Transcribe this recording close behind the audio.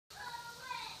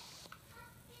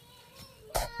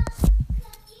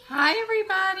Hi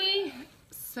everybody.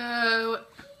 So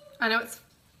I know it's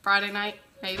Friday night,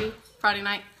 maybe Friday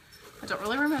night. I don't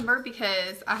really remember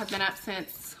because I have been up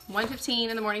since 1:15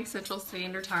 in the morning Central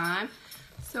Standard Time.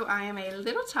 So I am a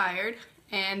little tired.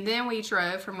 And then we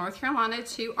drove from North Carolina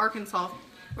to Arkansas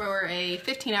for a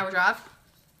 15-hour drive.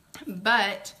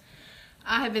 But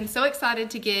I have been so excited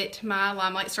to get my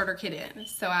LimeLight starter kit in.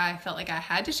 So I felt like I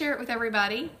had to share it with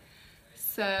everybody.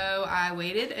 So I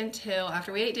waited until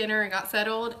after we ate dinner and got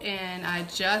settled, and I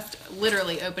just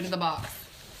literally opened the box.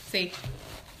 See,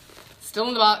 still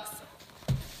in the box.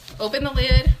 Opened the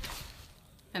lid,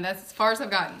 and that's as far as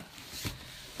I've gotten.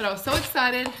 But I was so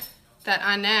excited that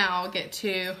I now get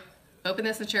to open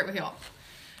this and share it with y'all.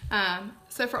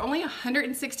 So for only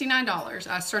 $169,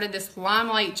 I started this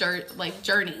LimeLight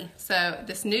journey. So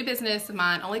this new business of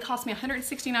mine only cost me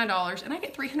 $169, and I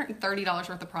get $330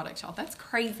 worth of products, y'all. That's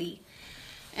crazy.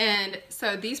 And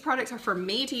so these products are for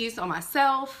me to use on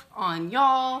myself, on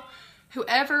y'all,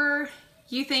 whoever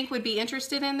you think would be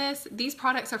interested in this, these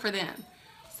products are for them.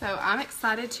 So I'm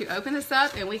excited to open this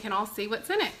up and we can all see what's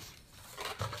in it.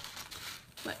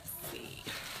 Let's see.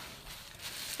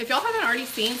 If y'all haven't already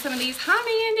seen some of these, hi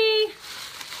Mandy.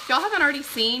 If y'all haven't already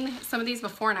seen some of these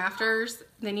before and afters,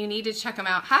 then you need to check them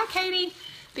out. Hi Katie,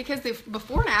 because the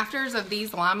before and afters of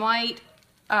these LimeLight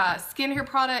skincare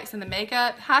products and the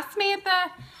makeup. Hi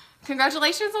Samantha,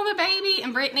 congratulations on the baby.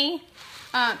 And Brittany,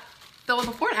 the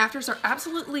before and afters are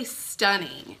absolutely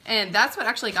stunning, and that's what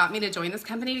actually got me to join this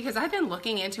company, because I've been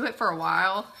looking into it for a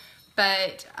while,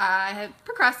 but I have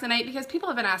procrastinated because people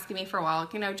have been asking me for a while,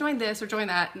 you know, join this or join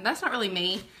that, and that's not really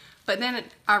me. But then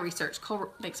I researched.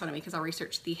 Cole makes fun of me because I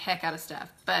research the heck out of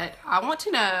stuff, but I want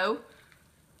to know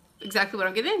exactly what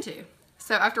I'm getting into.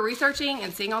 So after researching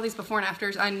and seeing all these before and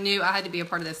afters, I knew I had to be a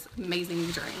part of this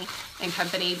amazing journey and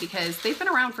company, because they've been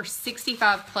around for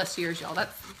 65 plus years, y'all.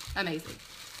 That's amazing.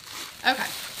 Okay,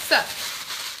 so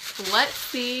let's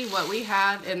see what we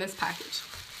have in this package.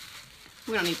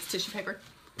 We don't need this tissue paper.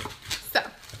 So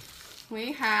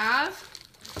we have,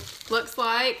 looks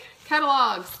like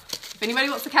catalogs. If anybody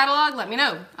wants a catalog, let me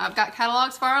know. I've got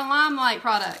catalogs for our LimeLight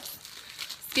products.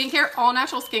 Skincare, all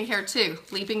natural skincare too.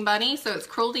 Leaping Bunny, so it's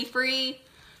cruelty free,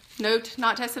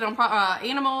 not tested on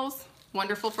animals.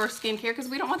 Wonderful for skincare because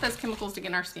we don't want those chemicals to get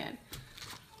in our skin.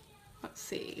 Let's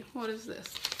see, what is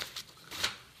this?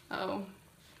 Oh,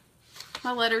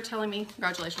 my letter telling me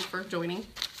congratulations for joining.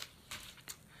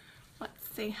 Let's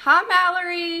see. Hi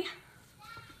Mallory.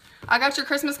 I got your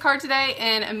Christmas card today,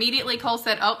 and immediately Cole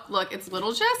said, "Oh, look, it's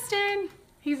little Justin.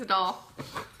 He's a doll."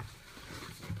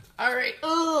 All right,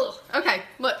 ugh. Okay,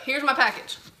 look, here's my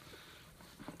package.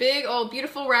 Big old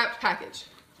beautiful wrapped package.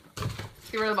 Let's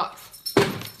get rid of the box.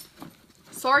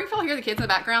 Sorry if y'all hear the kids in the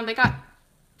background. They got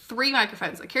 3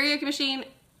 microphones, a karaoke machine,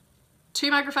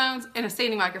 2 microphones, and a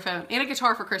standing microphone, and a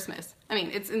guitar for Christmas. I mean,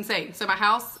 it's insane. So my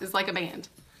house is like a band.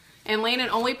 And Landon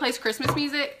only plays Christmas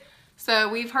music, so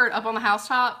we've heard Up on the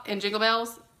Housetop and Jingle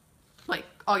Bells like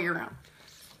all year round.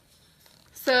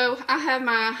 So I have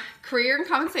my career and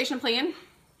compensation plan.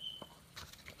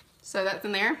 So that's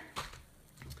in there.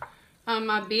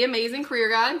 My Be Amazing career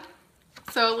guide.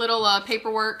 So a little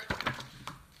paperwork.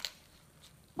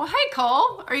 Well, hey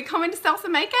Cole, are you coming to sell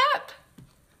some makeup?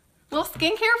 A little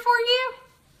skincare for you?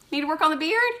 Need to work on the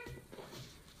beard?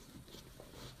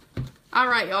 All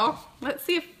right, y'all. Let's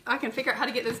see if I can figure out how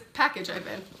to get this package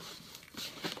open.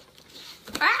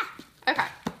 Ah, okay.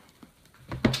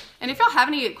 And if y'all have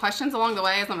any questions along the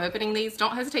way as I'm opening these,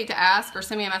 don't hesitate to ask or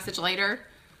send me a message later.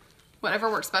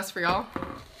 Whatever works best for y'all.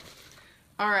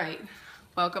 All right,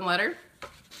 welcome letter.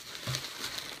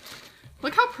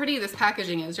 Look how pretty this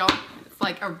packaging is, y'all. It's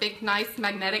like a big, nice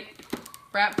magnetic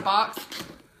wrapped box.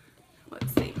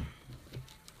 Let's see.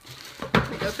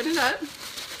 Let me open it up.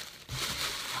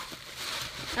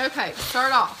 Okay,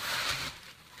 start off.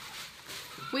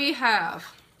 We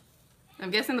have,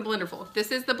 I'm guessing the Blenderful.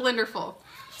 This is the Blenderful.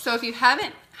 So if you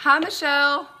haven't, hi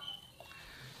Michelle.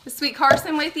 Is Sweet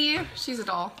Carson with you? She's a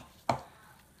doll.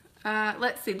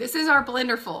 Let's see, this is our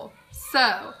Blenderful.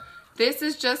 So this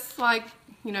is just like,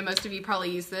 you know, most of you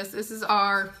probably use this. This is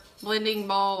our blending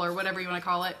ball or whatever you want to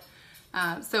call it.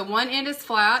 So one end is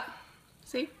flat,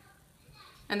 see?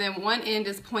 And then one end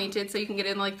is pointed so you can get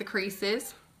in like the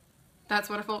creases. That's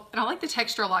wonderful. And I like the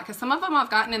texture a lot because some of them I've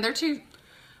gotten and they're too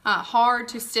hard,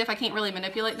 too stiff. I can't really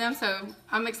manipulate them, so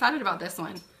I'm excited about this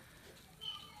one.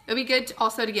 It'll be good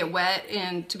also to get wet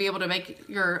and to be able to make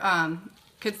your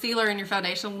concealer and your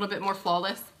foundation a little bit more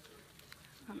flawless.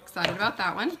 I'm excited about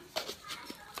that one.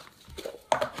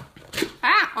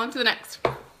 On to the next.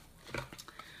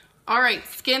 All right,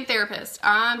 Skin Therapist.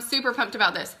 I'm super pumped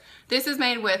about this. This is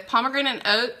made with pomegranate and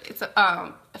oat. It's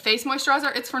a face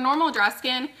moisturizer. It's for normal dry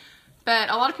skin, but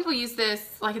a lot of people use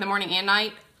this like in the morning and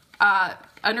night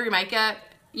under your makeup.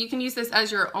 You can use this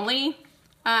as your only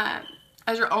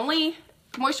moisturizer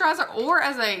or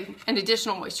as an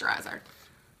additional moisturizer.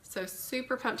 So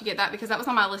super pumped to get that because that was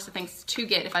on my list of things to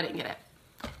get if I didn't get it.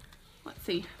 Let's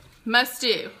see. Must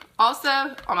do. Also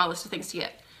on my list of things to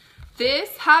get.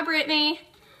 This, hi Brittany,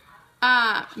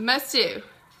 must do.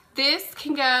 This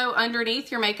can go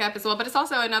underneath your makeup as well, but it's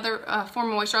also another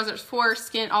form of moisturizer. It's for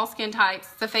skin, all skin types.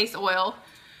 It's a face oil.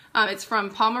 It's from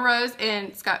Palmerose, and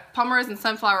it's got Palmerose and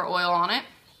sunflower oil on it.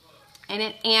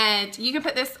 And you can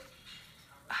put this,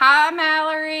 hi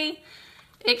Mallory,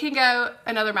 it can go,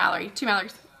 another Mallory, two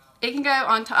Mallories. It can go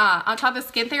on top of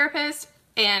Skin Therapist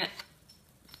and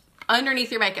underneath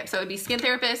your makeup. So it would be Skin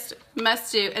Therapist,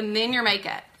 Must Do, and then your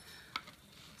makeup.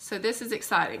 So this is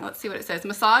exciting. Let's see what it says.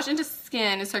 Massage into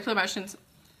skin and circular motions.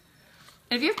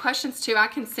 And if you have questions too, I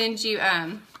can send you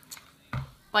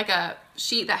like a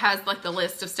sheet that has like the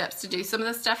list of steps to do some of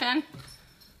this stuff in.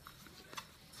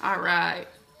 All right.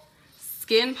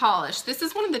 Skin polish. This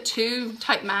is one of the tube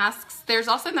type masks. There's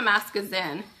also the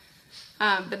Mask-A-Zen.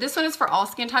 But this one is for all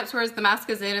skin types, whereas the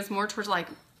Mask-A-Zen is more towards like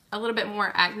a little bit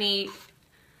more acne.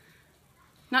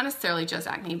 Not necessarily just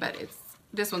acne, but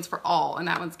this one's for all, and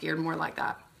that one's geared more like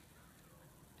that.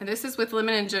 And this is with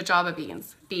lemon and jojoba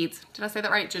beads. Did I say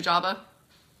that right? Jojoba?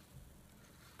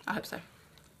 I hope so.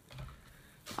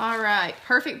 All right,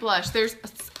 perfect blush. There's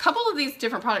a couple of these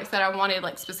different products that I wanted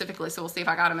like specifically, so we'll see if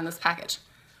I got them in this package.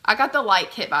 I got the light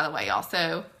kit, by the way,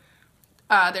 also.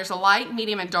 There's a light,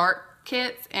 medium, and dark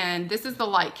kits, and this is the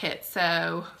light kit,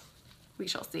 so we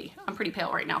shall see. I'm pretty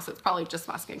pale right now, so it's probably just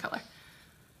my skin color.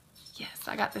 Yes,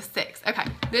 I got the 6. Okay,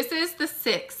 this is the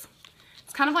 6.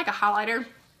 It's kind of like a highlighter,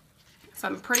 so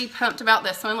I'm pretty pumped about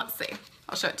this one. Let's see.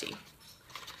 I'll show it to you.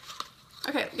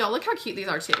 Okay, y'all, look how cute these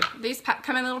are too. These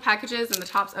come in little packages, and the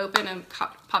top's open and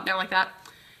pop down like that.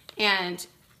 And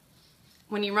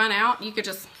when you run out, you could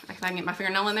just, I can get my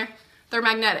fingernail in there. They're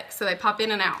magnetic, so they pop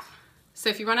in and out. So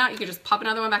if you run out, you can just pop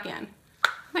another one back in. Isn't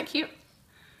that cute?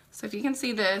 So if you can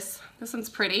see this one's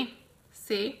pretty.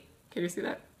 See? Can you see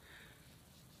that?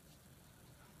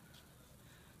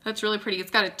 That's really pretty.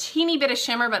 It's got a teeny bit of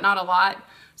shimmer, but not a lot.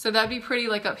 So that'd be pretty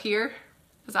like up here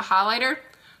as a highlighter.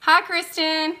 Hi,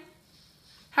 Kristen.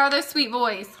 How are those sweet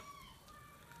boys?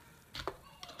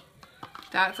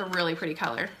 That's a really pretty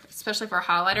color, especially for a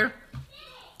highlighter.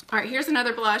 All right, here's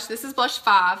another blush. This is blush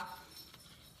 5.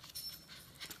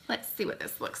 Let's see what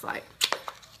this looks like.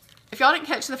 If y'all didn't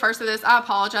catch the first of this, I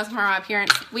apologize for my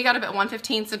appearance. We got up at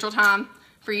 1:15 Central Time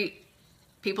for you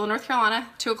people in North Carolina,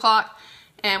 2 o'clock,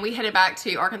 and we headed back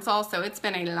to Arkansas, so it's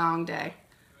been a long day.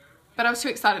 But I was too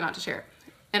excited not to share it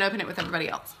and open it with everybody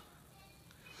else.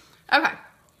 Okay.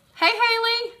 Hey,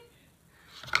 Haley.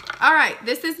 All right,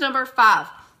 this is number 5,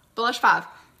 blush 5.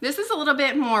 This is a little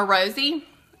bit more rosy,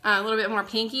 a little bit more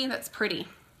pinky. That's pretty,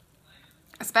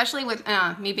 especially with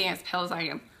me being as pale as I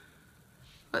am.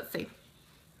 Let's see.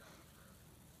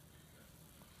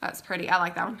 That's pretty. I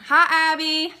like that one. Hi,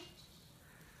 Abby.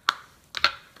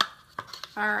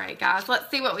 All right, guys,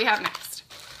 let's see what we have next.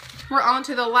 We're on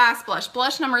to the last blush,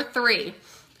 blush number 3.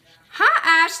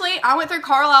 Hi, Ashley. I went through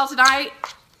Carlisle tonight,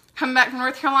 coming back from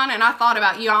North Carolina, and I thought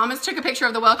about you. I almost took a picture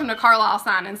of the Welcome to Carlisle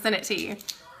sign and sent it to you.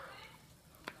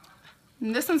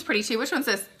 And this one's pretty too. Which one's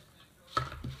this?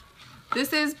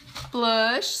 This is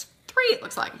blush 3, it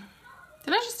looks like.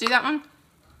 Did I just do that one?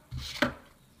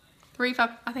 3, 5.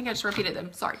 I think I just repeated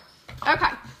them. Sorry.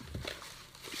 Okay.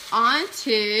 On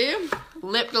to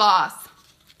lip gloss.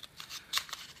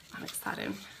 I'm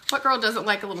excited. What girl doesn't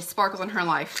like a little sparkle in her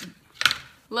life?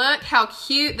 Look how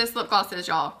cute this lip gloss is,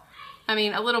 y'all. I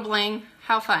mean, a little bling.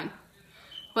 How fun.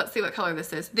 Let's see what color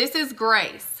this is. This is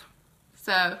Grace.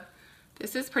 So,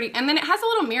 this is pretty. And then it has a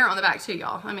little mirror on the back too,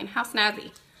 y'all. I mean, how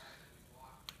snazzy.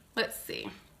 Let's see.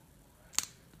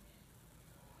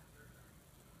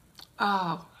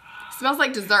 Oh, smells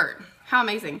like dessert. How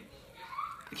amazing.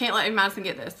 I can't let Madison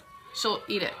get this. She'll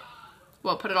eat it.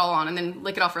 Well, put it all on and then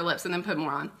lick it off her lips and then put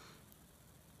more on.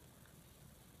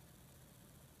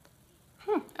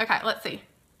 Okay, let's see.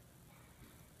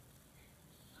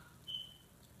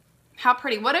 How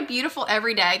pretty. What a beautiful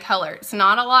everyday color. It's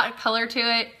not a lot of color to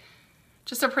it.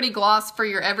 Just a pretty gloss for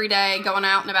your everyday going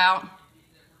out and about.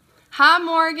 Hi,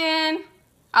 Morgan.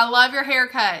 I love your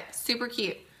haircut. Super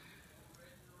cute.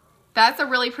 That's a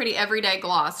really pretty everyday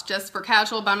gloss, just for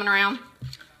casual bumming around.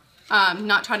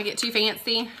 Not trying to get too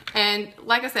fancy. And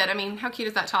like I said, I mean, how cute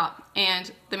is that top?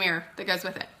 And the mirror that goes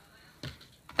with it.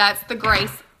 That's the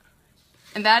Grace.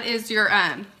 And that is your,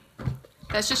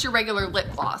 that's just your regular lip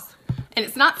gloss. And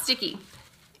it's not sticky.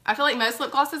 I feel like most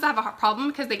lip glosses have a problem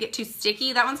because they get too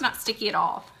sticky. That one's not sticky at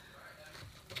all.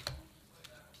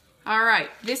 All right,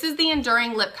 this is the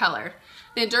Enduring Lip Color.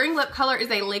 The Enduring Lip Color is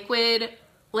a liquid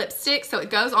lipstick, so it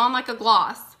goes on like a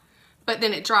gloss, but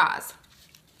then it dries.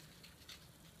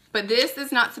 But this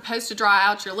is not supposed to dry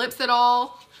out your lips at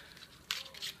all.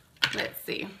 Let's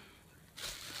see.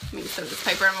 Let me set this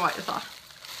paper and wipe this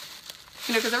off.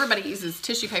 You know, because everybody uses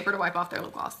tissue paper to wipe off their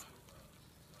lip gloss.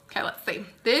 Okay, let's see.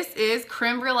 This is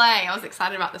Creme Brulee. I was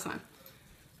excited about this one.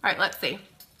 All right, let's see.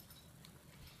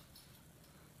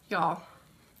 Y'all,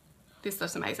 this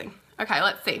looks amazing. Okay,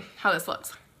 let's see how this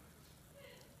looks.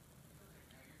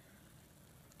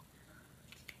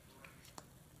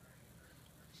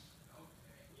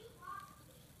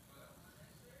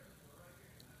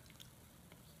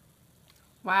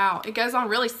 Wow, it goes on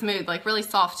really smooth, like really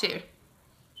soft too.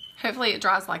 Hopefully it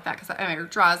dries like that, because it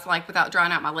dries like without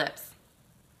drying out my lips.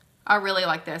 I really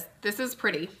like this. This is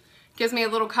pretty. Gives me a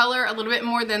little color, a little bit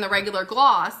more than the regular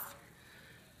gloss.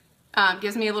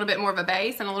 Gives me a little bit more of a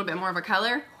base and a little bit more of a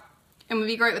color. And would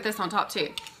be great with this on top too.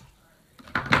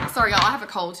 Sorry y'all, I have a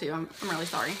cold too. I'm really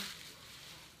sorry.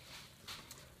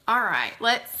 All right,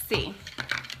 let's see.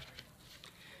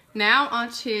 Now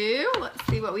on to, let's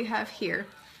see what we have here.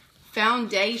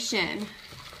 Foundation.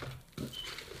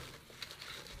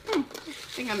 I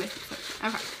think I missed it.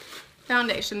 Okay.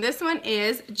 Foundation. This one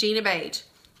is Gina Beige.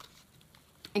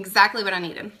 Exactly what I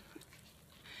needed.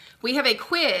 We have a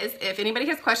quiz. If anybody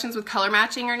has questions with color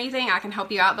matching or anything, I can help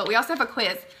you out. But we also have a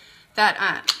quiz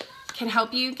that can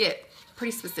help you get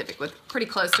pretty specific with, pretty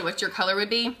close to what your color would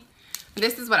be.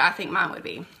 This is what I think mine would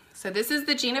be. So this is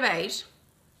the Gina Beige.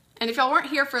 And if y'all weren't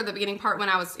here for the beginning part when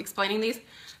I was explaining these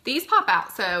pop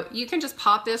out. So you can just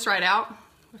pop this right out,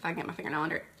 if I can get my fingernail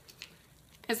under it.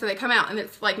 And so they come out, and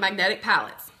it's like magnetic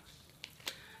palettes.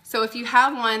 So if you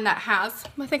have one that has,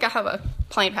 I think I have a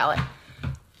plain palette.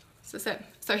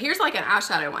 So here's like an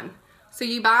eyeshadow one. So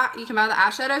you can buy the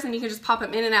eyeshadows and you can just pop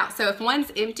them in and out. So if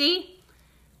one's empty,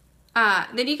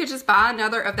 then you could just buy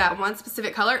another of that one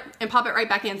specific color and pop it right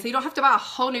back in. So you don't have to buy a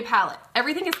whole new palette.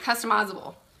 Everything is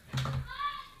customizable.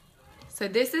 So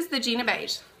this is the Gina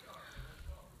Beige.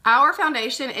 Our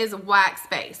foundation is wax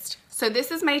based. So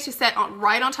this is made to set on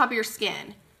right on top of your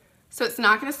skin. So it's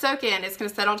not going to soak in, it's going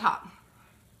to set on top.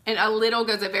 And a little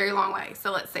goes a very long way.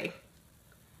 So let's see.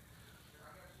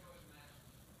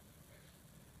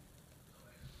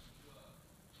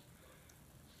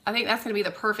 I think that's going to be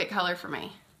the perfect color for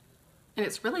me. And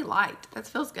it's really light. That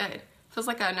feels good. It feels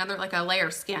like a layer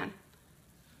of skin.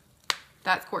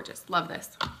 That's gorgeous. Love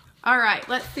this. All right,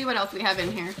 let's see what else we have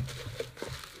in here.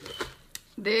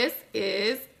 This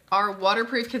is our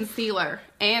waterproof concealer.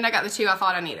 And I got the two I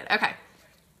thought I needed. Okay.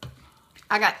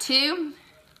 I got 2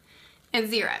 and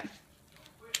 0.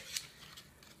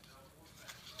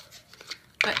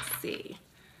 Let's see.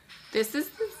 This is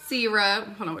the 0.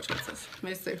 Hold on, which one is this? Let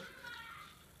me see.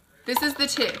 This is the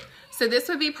 2. So this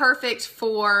would be perfect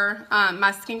for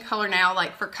my skin color now,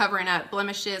 like for covering up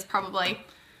blemishes probably.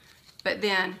 But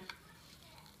then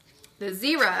the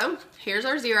 0, here's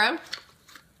our 0.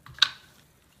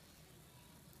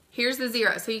 Here's the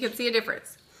 0, so you can see a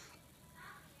difference.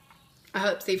 I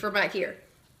hope, see from back here.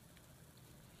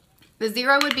 The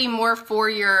 0 would be more for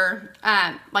your,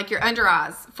 like your under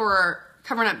eyes, for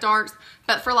covering up darks,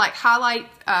 but for like highlight,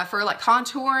 for like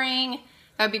contouring,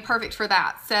 that would be perfect for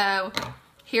that. So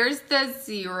here's the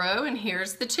 0 and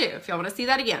here's the 2. If y'all want to see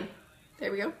that again.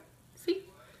 There we go. See?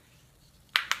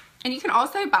 And you can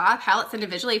also buy palettes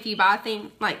individually. If you buy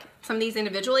things like some of these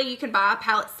individually, you can buy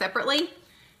palettes separately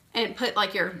and put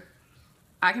like your,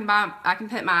 I can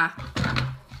put my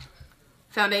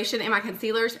foundation and my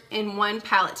concealers in one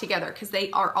palette together because they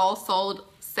are all sold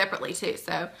separately too.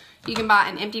 So you can buy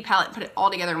an empty palette and put it all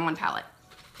together in one palette.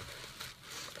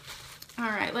 All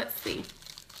right, let's see.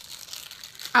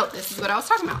 Oh, this is what I was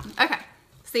talking about. Okay,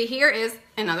 see, here is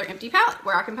another empty palette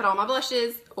where I can put all my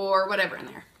blushes or whatever in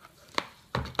there.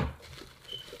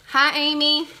 Hi,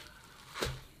 Amy.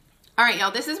 All right,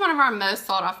 y'all, this is one of our most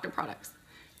sought after products.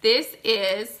 This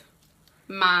is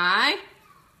my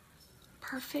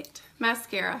Perfect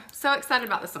mascara. So excited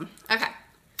about this one. Okay.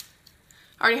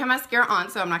 I already have mascara on,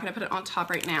 so I'm not going to put it on top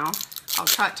right now. I'll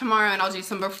try it tomorrow and I'll do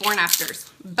some before and afters.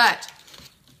 But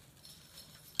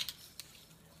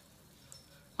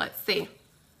let's see.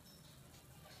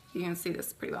 You can see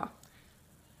this pretty well.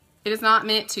 It is not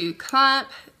meant to clump.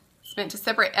 It's meant to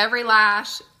separate every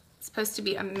lash. It's supposed to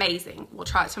be amazing. We'll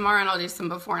try it tomorrow and I'll do some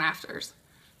before and afters.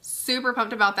 Super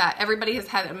pumped about that. Everybody has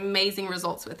had amazing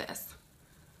results with this.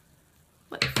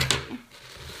 Let's see.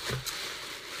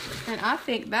 And I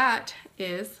think that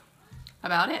is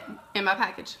about it in my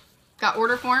package. Got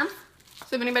order forms.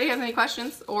 So if anybody has any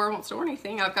questions or wants to order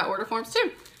anything, I've got order forms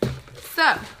too.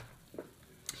 So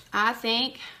I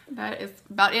think that is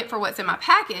about it for what's in my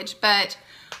package, but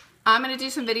I'm going to do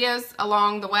some videos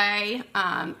along the way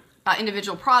about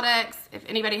individual products. If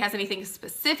anybody has anything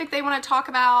specific they want to talk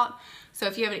about, so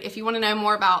if you want to know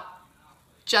more about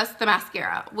just the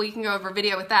mascara, we can go over a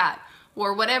video with that,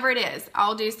 or whatever it is.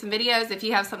 I'll do some videos. If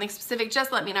you have something specific,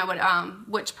 just let me know what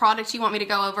which product you want me to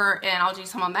go over, and I'll do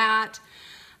some on that.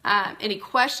 Any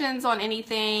questions on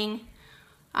anything?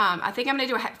 I think I'm going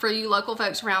to do for you local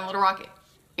folks around Little Rock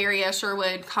area,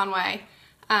 Sherwood, Conway.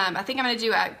 I think I'm going to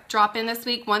do a drop-in this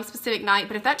week, one specific night,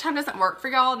 but if that time doesn't work for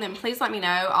y'all, then please let me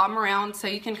know. I'm around, so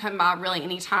you can come by really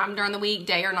any time during the week,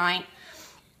 day or night.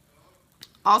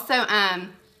 Also,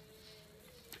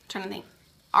 trying to think,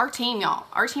 our team, y'all,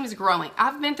 our team is growing.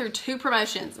 I've been through 2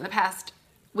 promotions in the past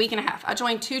week and a half. I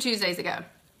joined 2 Tuesdays ago.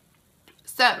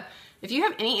 So if you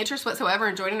have any interest whatsoever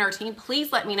in joining our team,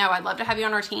 please let me know. I'd love to have you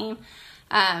on our team.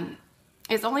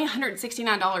 It's only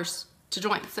 $169 to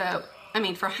join. So, I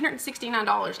mean, for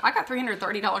 $169, I got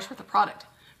 $330 worth of product.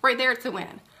 Right there, it's a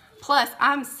win. Plus,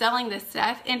 I'm selling this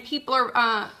stuff, and people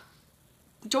are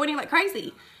joining like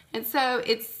crazy. And so,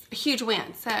 it's a huge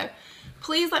win. So,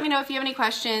 please let me know if you have any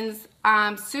questions.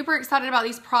 I'm super excited about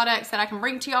these products that I can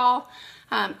bring to y'all.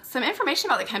 Some information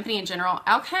about the company in general.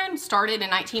 Alcon started in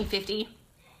 1950,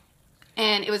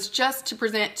 and it was just to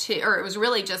present to, or it was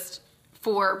really just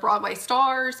for Broadway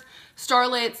stars,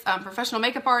 starlets, professional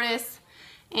makeup artists.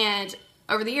 And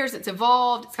over the years, it's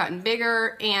evolved, it's gotten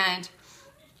bigger, and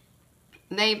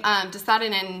they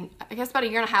decided in, I guess about a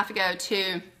year and a half ago,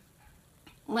 to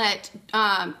let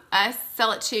us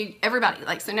sell it to everybody.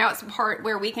 Like, so now it's a part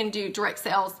where we can do direct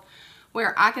sales,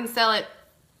 where I can sell it,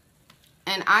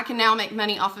 and I can now make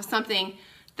money off of something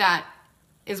that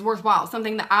is worthwhile,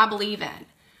 something that I believe in.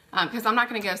 Because I'm not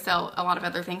going to go sell a lot of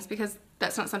other things, because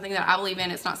that's not something that I believe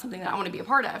in. It's not something that I want to be a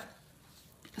part of.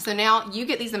 So now you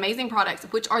get these amazing products,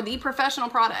 which are the professional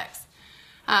products,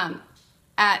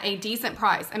 at a decent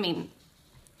price. I mean,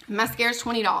 mascara is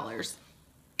 $20.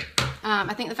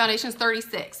 I think the foundation is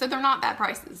 $36, so they're not bad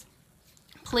prices.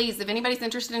 Please, if anybody's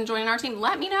interested in joining our team,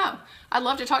 let me know. I'd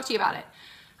love to talk to you about it.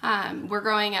 We're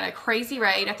growing at a crazy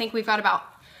rate. I think we've got about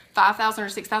 5,000 or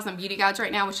 6,000 beauty guides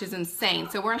right now, which is insane.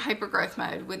 So we're in hyper growth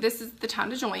mode. This is the time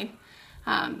to join.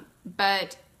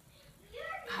 But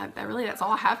that's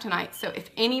all I have tonight. So if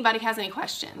anybody has any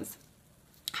questions.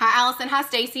 Hi, Allison. Hi,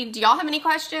 Stacy. Do y'all have any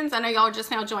questions? I know y'all are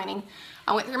just now joining.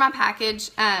 I went through my package.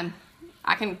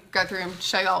 I can go through and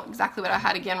show y'all exactly what I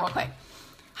had again real quick.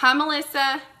 Hi,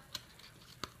 Melissa.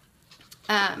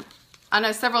 I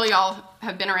know several of y'all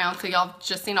have been around, so y'all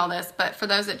just seen all this. But for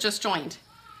those that just joined,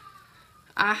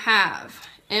 I have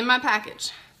in my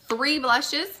package 3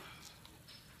 blushes.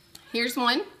 Here's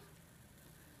one.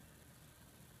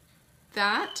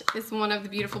 That is one of the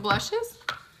beautiful blushes.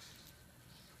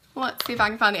 Let's see if I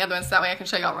can find the other ones, so that way I can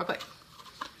show y'all real quick.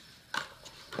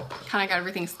 Kind of got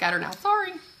everything scattered now.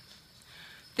 Sorry.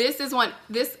 This is one.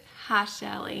 Hi,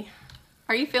 Shelly.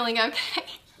 Are you feeling okay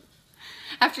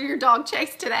after your dog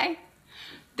chase today?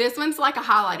 This one's like a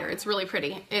highlighter. It's really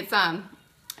pretty. It's a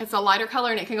lighter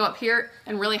color, and it can go up here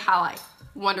and really highlight.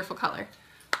 Wonderful color.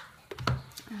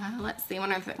 Let's see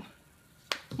one other thing.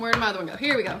 Where did my other one go?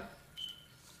 Here we go.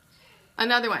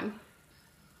 Another one.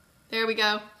 There we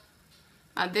go.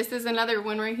 This is another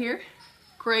one right here.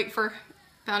 Great for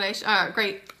foundation.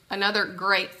 Another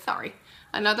great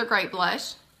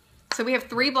blush. So we have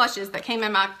 3 blushes that came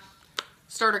in my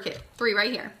starter kit. 3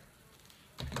 right here.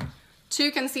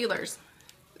 2 concealers.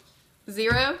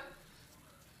 0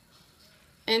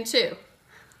 and 2.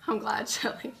 I'm glad,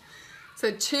 Shelly.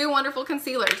 So 2 wonderful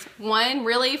concealers. One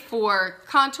really for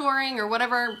contouring or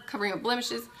whatever, covering up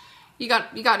blemishes. You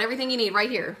got everything you need right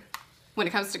here when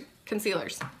it comes to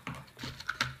concealers.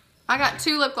 I got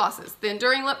 2 lip glosses. The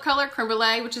Enduring Lip Color, Creme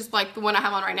Brulee, which is like the one I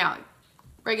have on right now.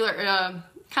 Regular, kind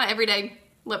of everyday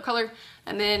lip color.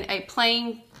 And then a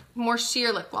plain, more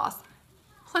sheer lip gloss.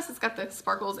 Plus it's got the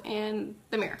sparkles and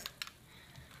the mirror.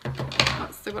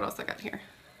 Let's see what else I got here.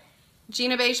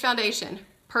 Gina Beige Foundation.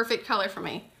 Perfect color for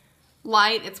me.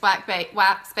 Light, it's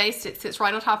wax-based. It sits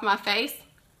right on top of my face.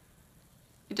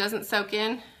 It doesn't soak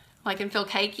in. Like, and feel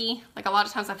cakey. Like, a lot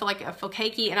of times I feel like I feel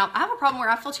cakey, and I have a problem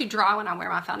where I feel too dry when I wear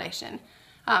my foundation.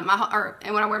 And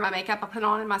when I wear my makeup, I put it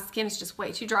on and my skin is just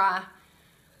way too dry.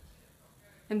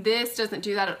 And this doesn't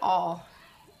do that at all.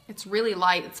 It's really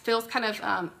light. It feels kind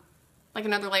of like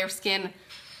another layer of skin.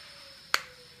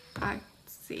 Let's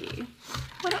see.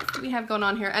 What else do we have going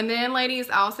on here? And then,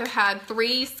 ladies, I also had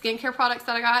 3 skincare products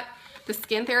that I got. The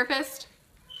Skin Therapist,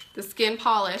 the Skin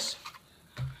Polish,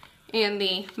 and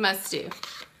the Must Do.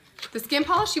 The skin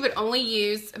polish you would only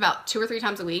use about 2 or 3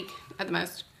 times a week at the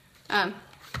most. And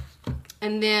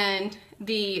then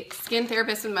the skin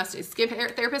therapist and Must Do. Skin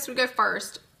therapist would go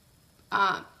first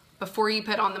before you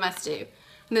put on the Must Do.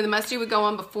 And then the Must Do would go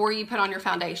on before you put on your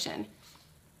foundation.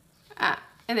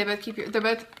 And they both they're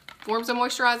both forms of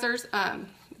moisturizers,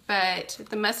 but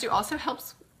the Must Do also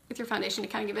helps with your foundation to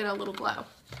kind of give it a little glow.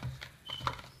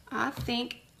 I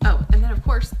think, oh, and then of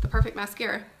course the Perfect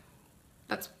Mascara.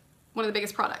 That's one of the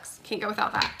biggest products. Can't go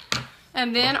without that.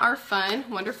 And then our fun,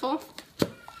 wonderful, if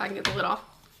I can get the lid off.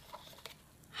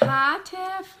 Hi,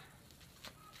 Tiff.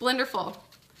 Blenderful.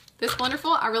 This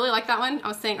Blenderful, I really like that one. I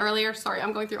was saying earlier, sorry,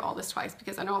 I'm going through all this twice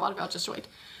because I know a lot of y'all just joined.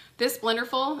 This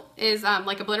Blenderful is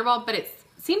like a blender ball, but it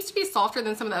seems to be softer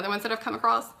than some of the other ones that I've come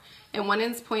across. And one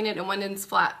end's pointed and one end's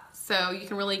flat. So you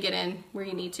can really get in where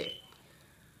you need to.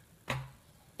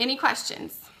 Any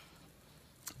questions?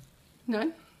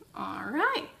 None? All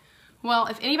right. Well,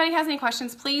 if anybody has any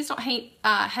questions, please don't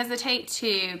hesitate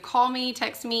to call me,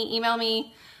 text me, email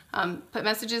me, put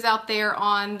messages out there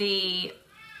on the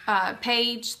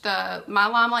page, my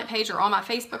LimeLight page, or on my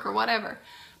Facebook or whatever.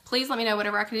 Please let me know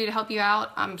whatever I can do to help you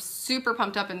out. I'm super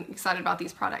pumped up and excited about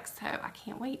these products, so I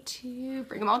can't wait to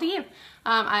bring them all to you.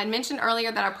 I had mentioned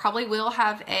earlier that I probably will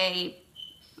have a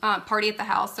party at the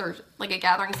house or like a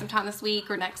gathering sometime this week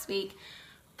or next week.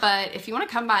 But if you want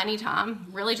to come by anytime,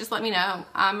 really just let me know.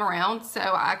 I'm around so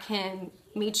I can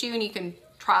meet you and you can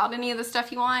try out any of the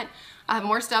stuff you want. I have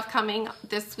more stuff coming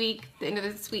this week, the end of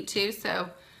this week too. So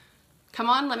come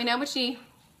on, let me know what you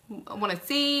want to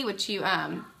see, what you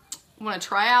want to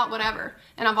try out, whatever.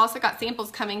 And I've also got samples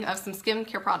coming of some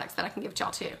skincare products that I can give to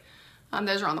y'all too.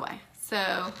 Those are on the way.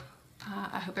 So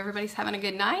I hope everybody's having a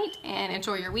good night and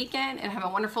enjoy your weekend and have a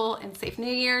wonderful and safe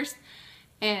New Year's.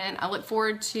 And I look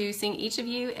forward to seeing each of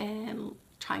you and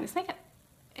trying this makeup.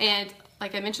 And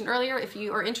like I mentioned earlier, if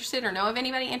you are interested or know of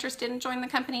anybody interested in joining the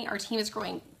company, our team is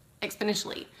growing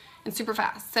exponentially and super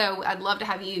fast. So I'd love to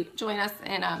have you join us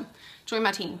and join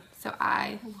my team. So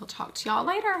I will talk to y'all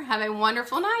later. Have a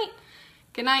wonderful night.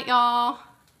 Good night, y'all.